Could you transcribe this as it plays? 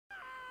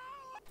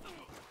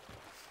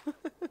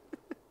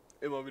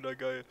Immer wieder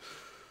geil.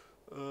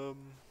 Der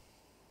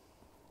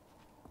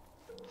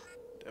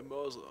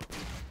Mörser.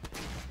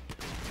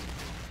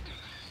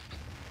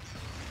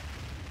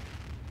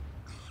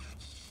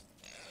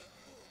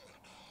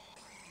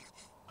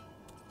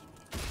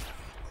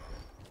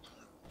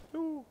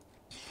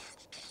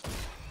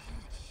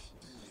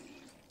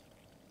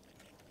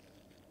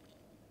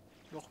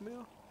 Noch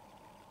mehr?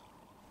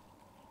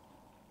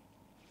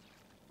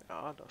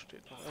 Ja, da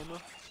steht noch einer.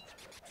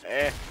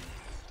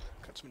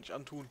 Kannst du mir nicht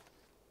antun.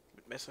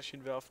 Mit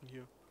Messerchen werfen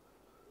hier.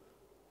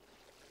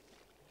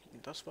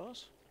 Und das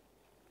war's?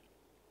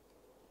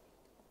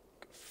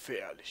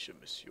 Gefährliche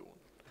Mission.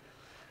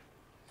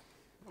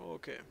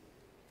 Okay.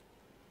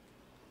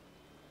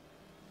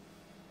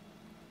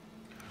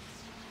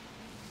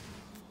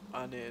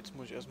 Ah ne, jetzt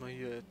muss ich erstmal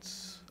hier,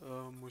 jetzt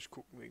muss ich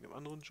gucken wegen dem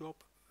anderen Job.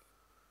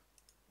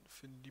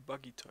 Finde die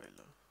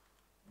Buggy-Teile.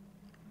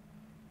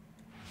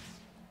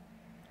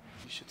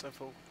 Die ich jetzt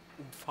einfach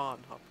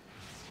umfahren habe.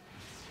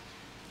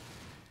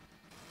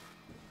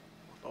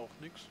 Macht auch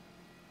nichts.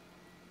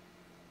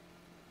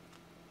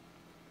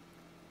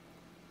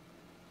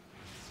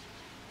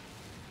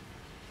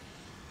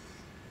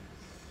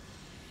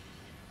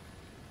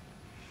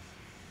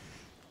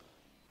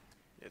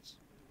 Jetzt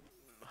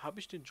habe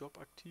ich den Job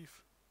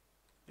aktiv.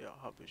 Ja,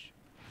 habe ich.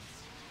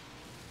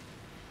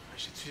 Weil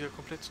ich jetzt wieder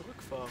komplett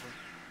zurückfahre.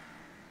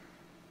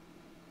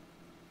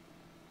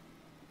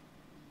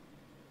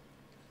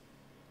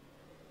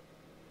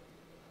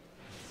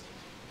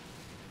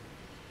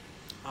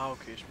 Ah,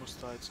 okay, ich muss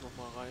da jetzt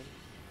nochmal rein.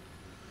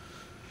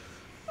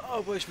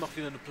 Aber ich mache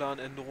wieder eine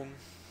Planänderung.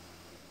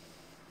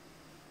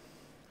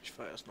 Ich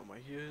fahre erst nochmal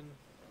hier hin.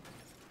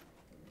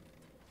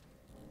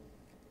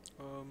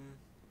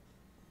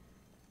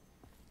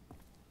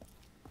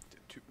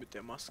 Der Typ mit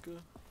der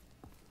Maske.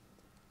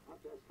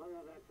 Habt ihr das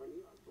Feuerwerk von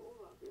hier aus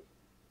beobachtet?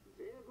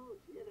 Sehr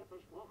gut, hier der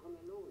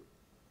versprochene Lohn.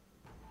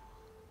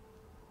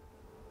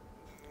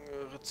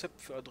 Rezept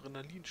für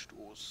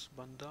Adrenalinstoß.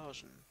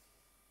 Bandagen.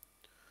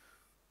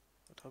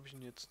 Was habe ich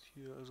denn jetzt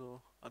hier?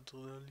 Also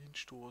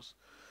Adrenalinstoß.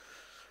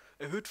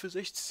 Erhöht für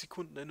 60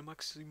 Sekunden eine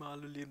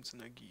maximale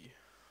Lebensenergie.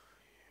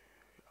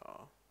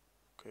 Ja,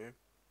 okay.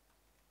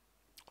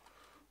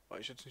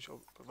 Weiß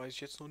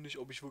ich jetzt noch nicht,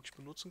 ob ich wirklich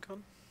benutzen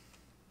kann.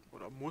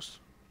 Oder muss.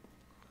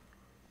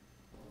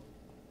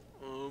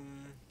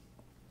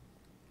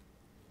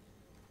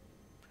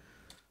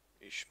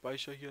 Ich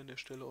speichere hier an der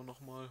Stelle auch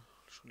nochmal.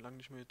 Schon lange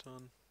nicht mehr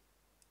getan.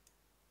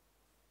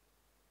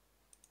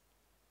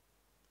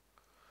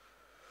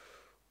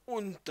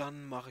 Und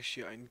dann mache ich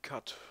hier einen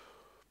Cut.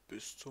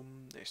 Bis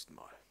zum nächsten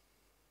Mal.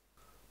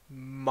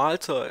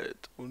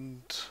 Mahlzeit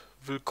und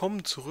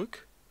willkommen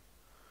zurück.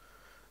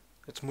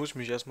 Jetzt muss ich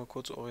mich erstmal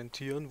kurz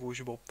orientieren, wo ich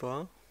überhaupt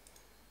war.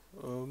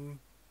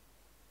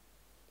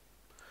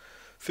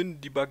 Finde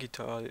die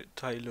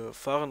Buggy-Teile.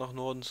 Fahre nach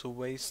Norden zur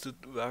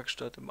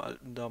Wasted-Werkstatt im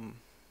Alten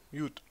Damm.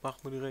 Gut,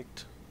 machen wir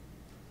direkt.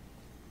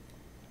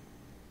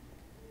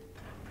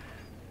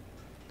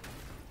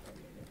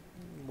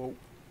 Wow.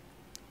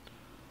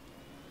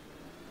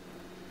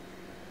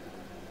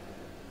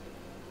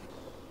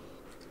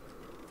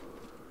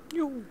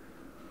 Juhu.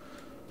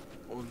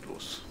 Und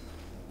los.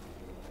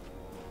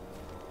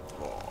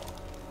 Boah.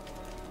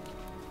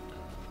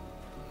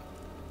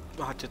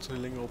 Hat jetzt eine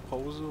längere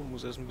Pause,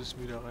 muss erst ein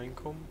bisschen wieder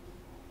reinkommen.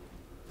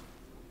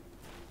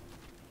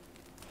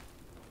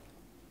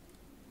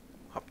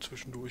 Hab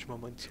zwischendurch mal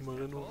mein Zimmer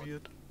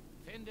renoviert.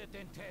 Findet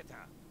den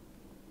Täter.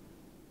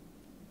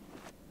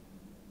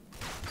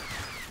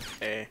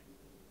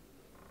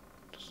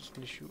 Das ist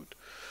nicht gut.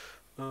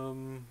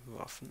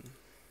 Waffen.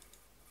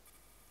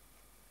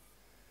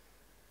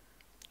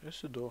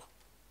 Ist sie doch.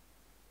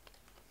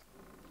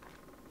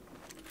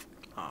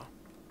 Ah.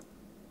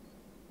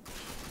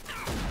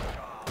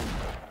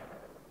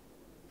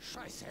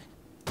 Scheiße.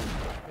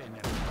 Ich bin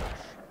im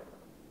Arsch.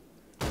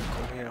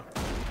 Komm her.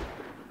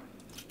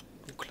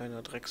 Du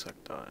kleiner Drecksack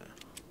da, ey.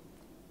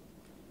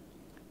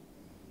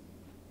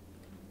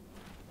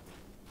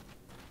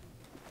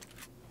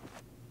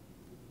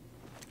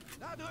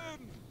 Da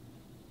drüben.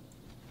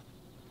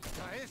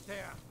 Da ist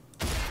er.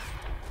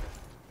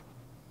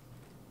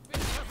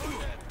 Bin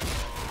verwundet.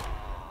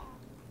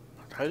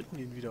 Halten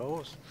ihn wieder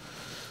aus.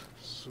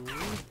 So.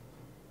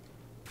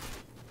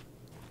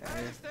 Da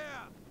ist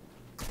er.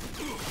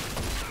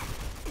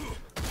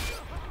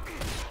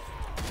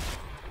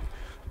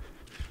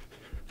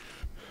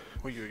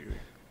 Uiuiui.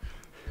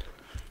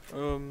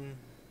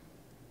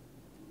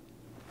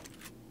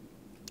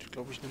 Ich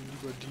glaube, ich nehme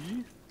lieber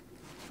die.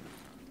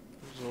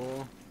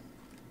 So.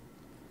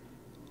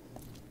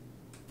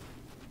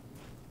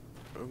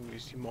 Irgendwie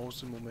ist die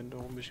Maus im Moment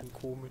auch ein bisschen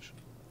komisch.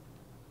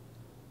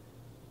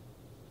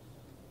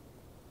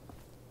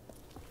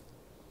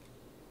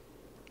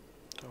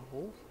 Da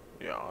hoch?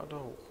 Ja, da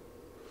hoch.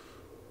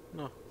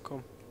 Na,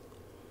 komm.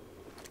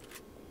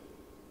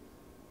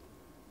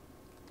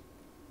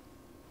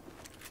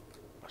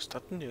 Was ist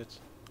das denn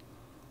jetzt?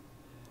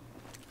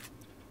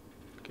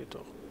 Geht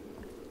doch.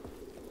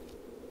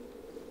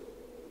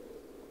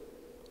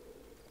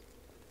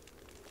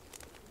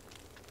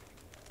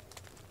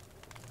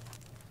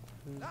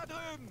 Da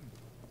drüben!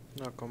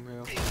 Na komm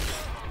her.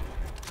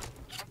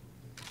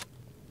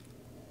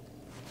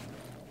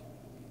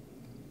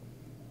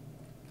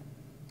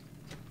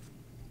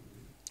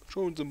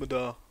 Schon sind wir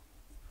da.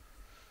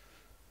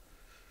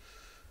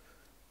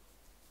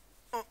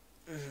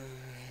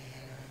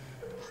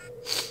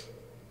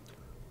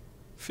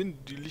 Finde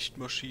die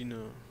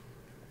Lichtmaschine.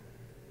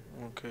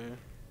 Okay.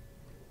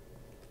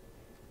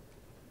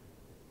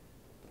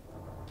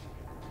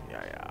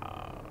 Ja,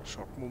 ja.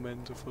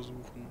 Schockmomente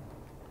versuchen.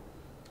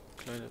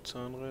 Kleine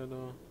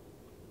Zahnräder.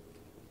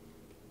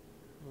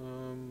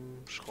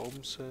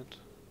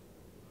 Schraubenset.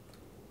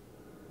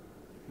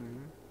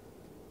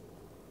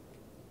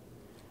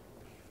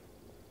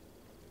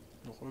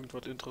 Noch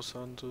irgendwas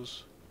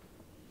Interessantes.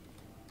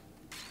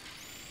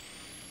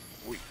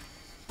 Ui.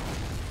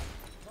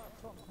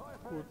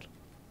 Gut.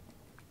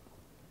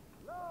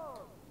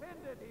 Los,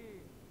 findet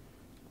ihn!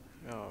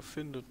 Ja,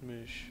 findet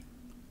mich.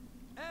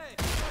 Hey!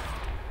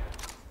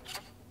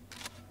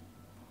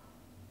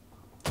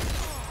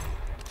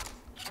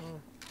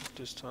 Auf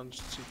Distanz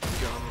zieht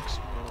gar nichts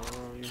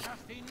mehr.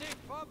 Lasst ihn nicht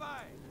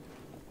vorbei!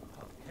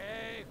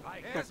 Okay,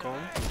 Na komm.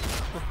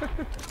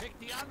 Schick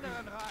die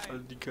anderen rein!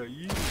 Also die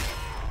KI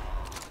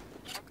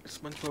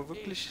ist manchmal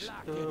wirklich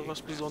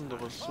was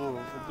Besonderes. So,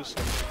 wo bist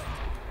du?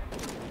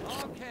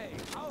 Okay,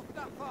 auf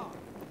nach vorn!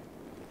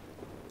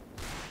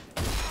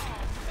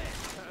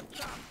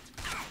 Verdammt!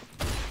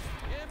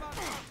 Jemand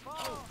nach vorn!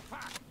 Oh,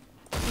 fuck!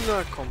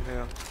 Na komm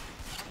her.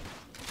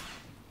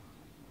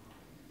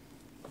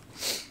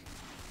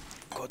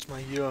 Kurz mal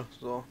hier,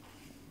 so.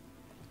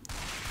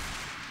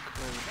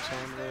 Kleine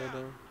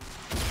Zahnräder.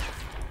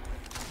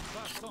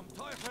 Was zum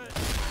Teufel?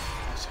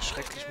 Das ist ja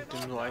schrecklich mit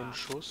dem nur einen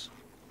Schuss.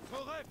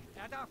 Zurück!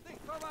 Er darf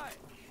nicht vorbei!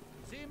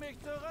 Zieh mich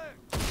zurück!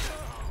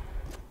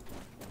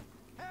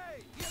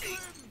 Hey, hier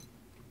drüben!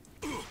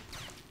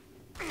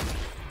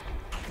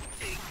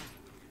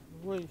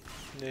 Ui,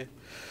 nee.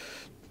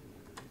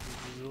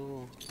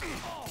 So.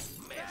 Oh,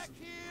 weg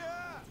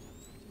hier!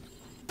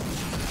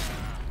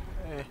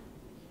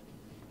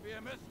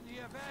 Wir müssen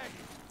hier weg!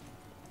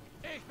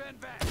 Ich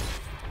bin weg!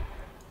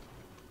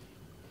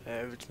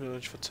 Willst du mir doch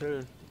nicht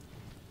erzählen?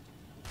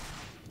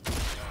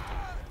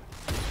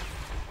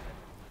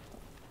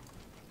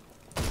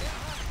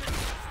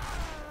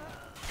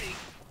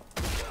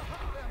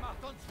 Wer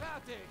macht uns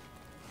fertig?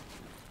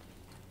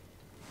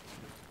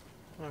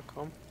 Na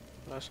komm,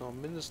 da ist noch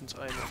mindestens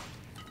einer.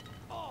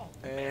 Oh,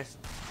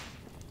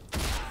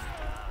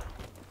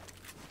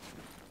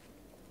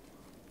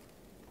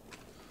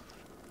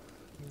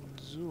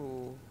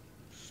 So,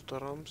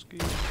 Stramski.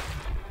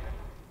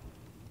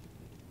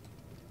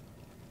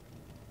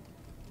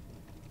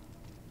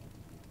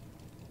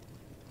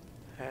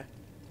 Hä?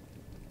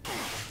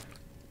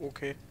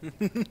 Okay.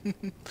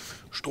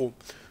 Strom.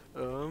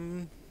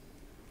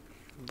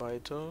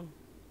 Weiter.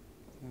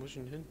 Wo muss ich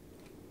denn hin?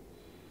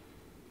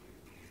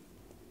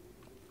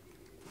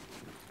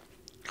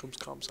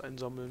 Krimskrams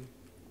einsammeln.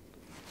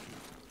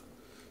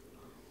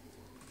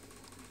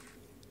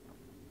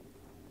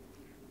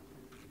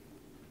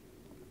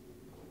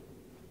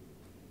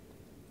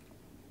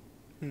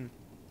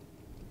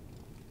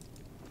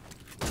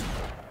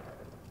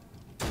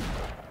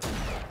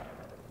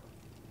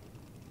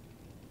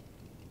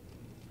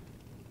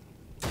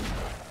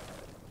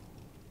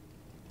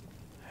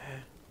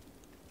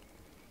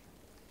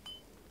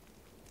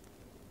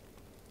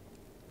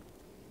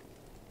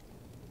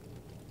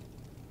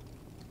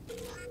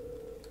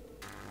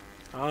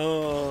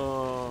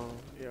 Ah,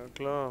 ja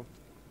klar.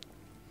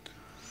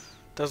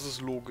 Das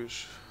ist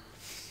logisch.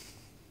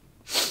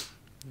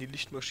 Die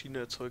Lichtmaschine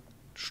erzeugt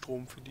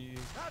Strom für die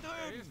da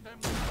drüben!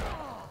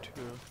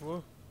 Tür.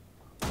 Oh.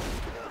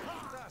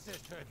 Das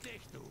ist für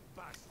dich, du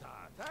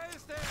Bastard! Da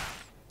ist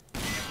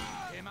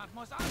er! Jemand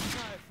muss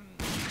angreifen!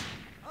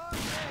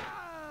 Okay!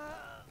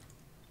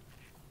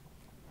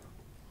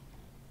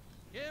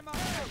 Jemand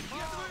hier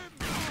drüben!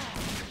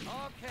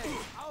 Okay,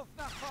 auf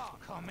nach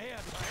vorn! Komm her,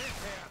 da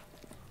ist er!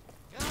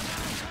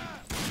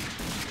 Granate!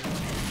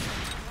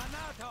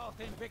 Granate auf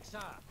den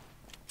Wichser!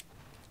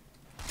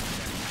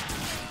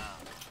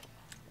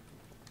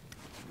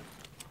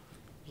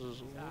 So.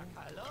 Sag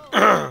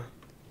hallo!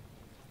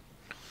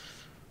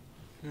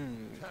 Komm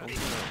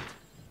her.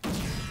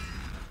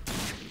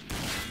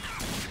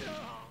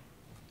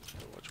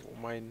 Warte, wo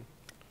mein...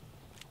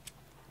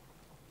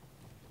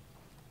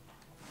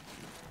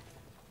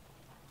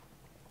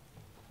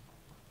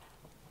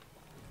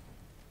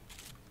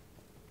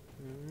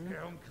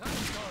 Wir umkreisen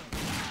uns!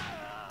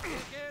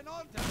 Wir gehen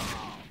unter!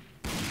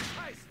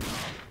 Scheiß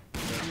drauf!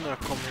 Na,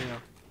 komm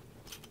her.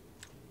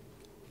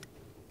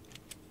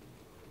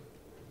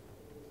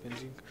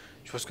 Benzin.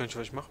 Ich weiß gar nicht,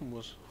 was ich machen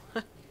muss.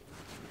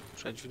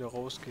 Wahrscheinlich wieder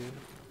rausgehen.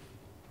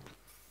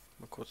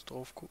 Mal kurz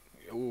drauf gucken.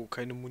 Oh,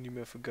 keine Muni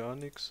mehr für gar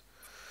nichts.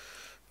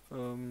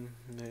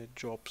 Ne,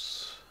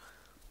 Jobs.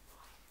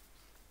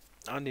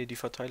 Ah, ne, die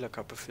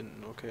Verteilerkappe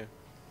finden, okay.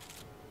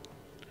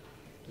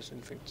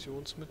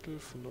 Desinfektionsmittel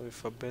für neue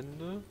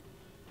Verbände.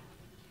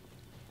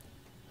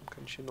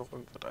 Kann ich hier noch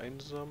irgendwas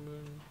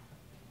einsammeln?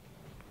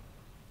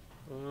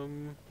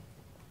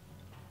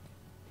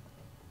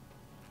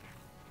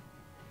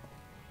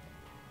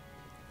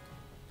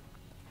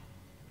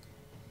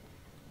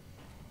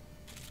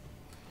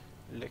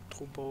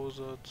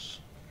 Elektrobausatz.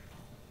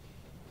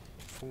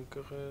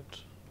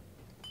 Funkgerät.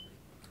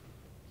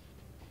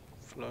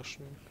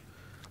 Flaschen.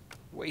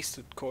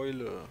 Wasted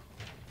Keule.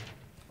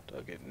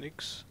 Da geht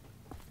nix.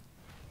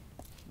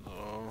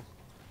 So.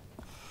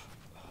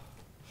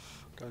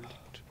 Da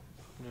liegt.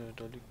 Ne,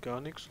 da liegt gar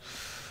nichts.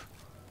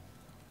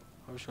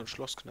 Habe ich noch einen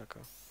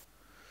Schlossknacker.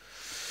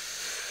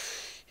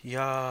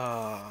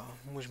 Ja,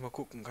 muss ich mal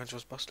gucken. Kann ich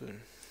was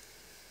basteln?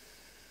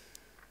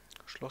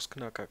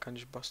 Schlossknacker kann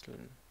ich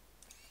basteln.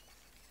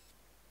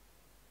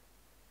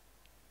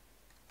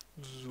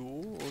 So,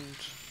 und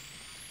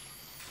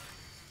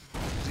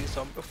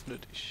Sesam, öffne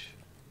dich.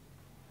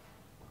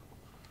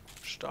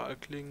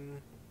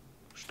 Stahlklingen,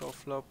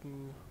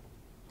 Stofflappen,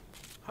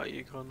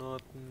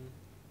 HE-Granaten.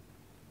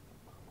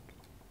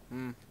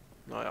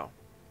 Naja.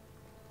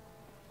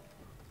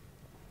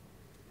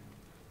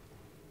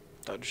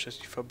 Dadurch, dass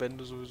ich die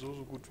Verbände sowieso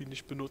so gut wie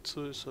nicht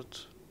benutze, ist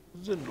das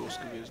sinnlos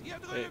gewesen.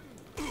 Hey.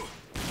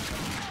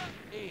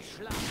 Ich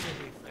schlage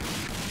die Fresse.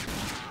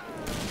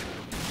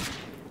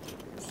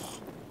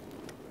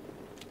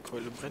 Die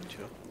Keule brennt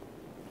ja.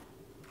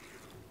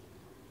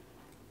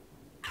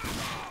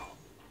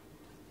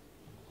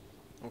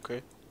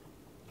 Okay.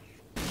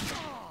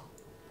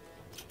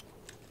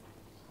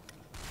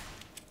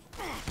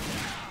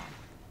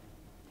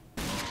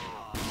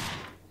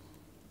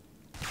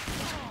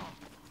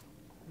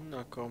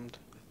 Na kommt.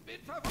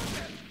 Bin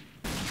verwundet.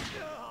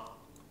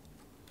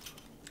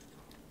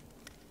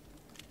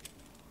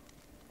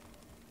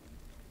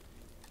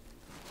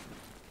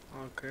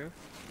 Okay.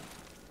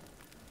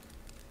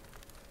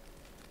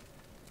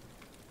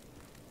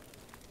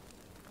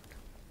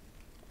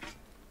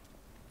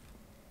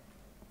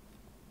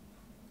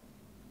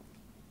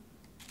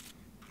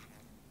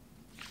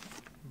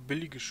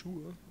 Billige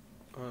Schuhe.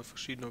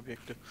 Verschiedene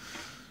Objekte.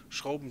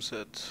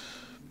 Schraubenset.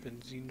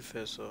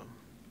 Benzinfässer.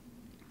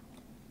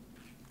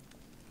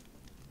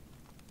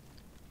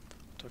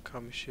 Da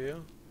kam ich her.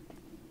 Ja,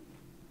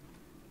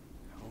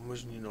 wo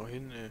müssen die noch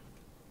hin, ey?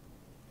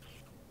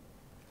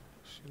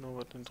 Ist hier noch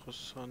was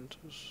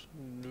Interessantes?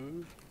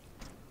 Nö.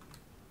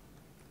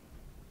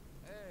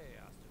 Hey,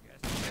 hast du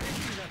gestern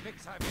dieser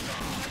Wichser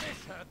wieder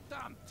nicht?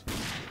 Verdammt!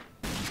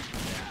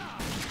 Ja.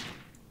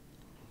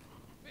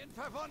 Bin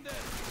verwundet!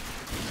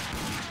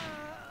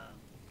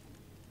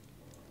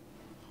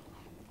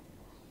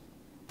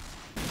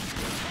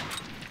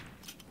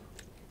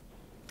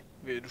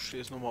 Weh, du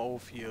stehst nochmal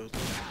auf hier. So.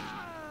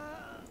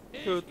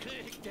 Ich Gut.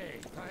 krieg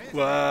dich! Da ist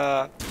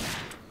Uah.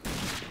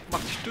 Mach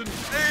dich dünn.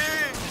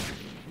 Ey.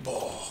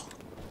 Boah.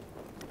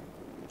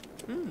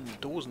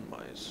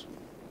 Dosenmais.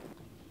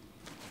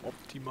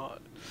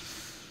 Optimal.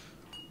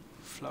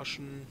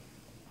 Flaschen.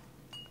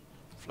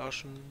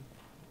 Flaschen.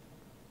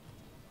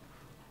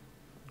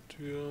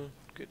 Tür.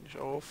 Geht nicht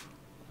auf.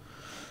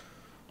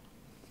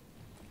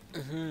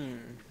 Hey,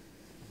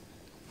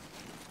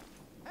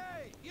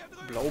 ihr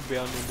drüben!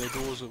 Blaubeeren in der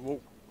Dose.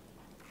 Wow.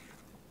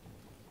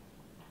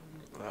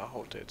 Ja,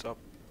 haut er jetzt ab.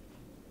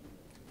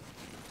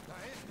 Da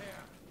ist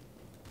er!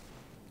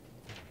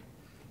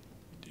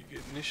 Die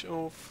geht nicht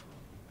auf.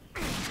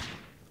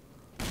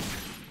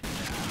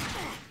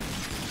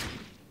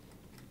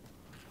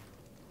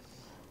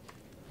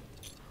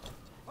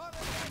 Volle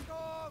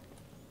Deckung!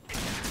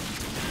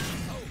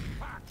 Oh,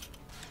 fuck!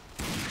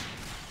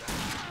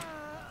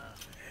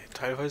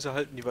 Teilweise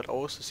halten die was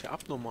aus. Das ist ja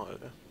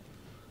abnormal.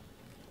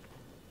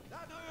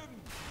 Da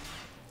drüben!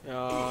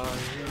 Ja,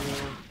 hier.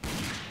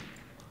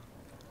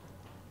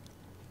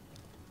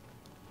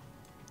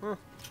 Ah,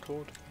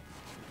 tot.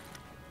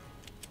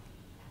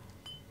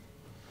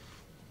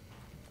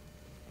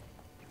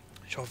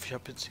 Ich hoffe, ich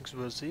habe jetzt nichts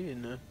übersehen,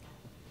 ne?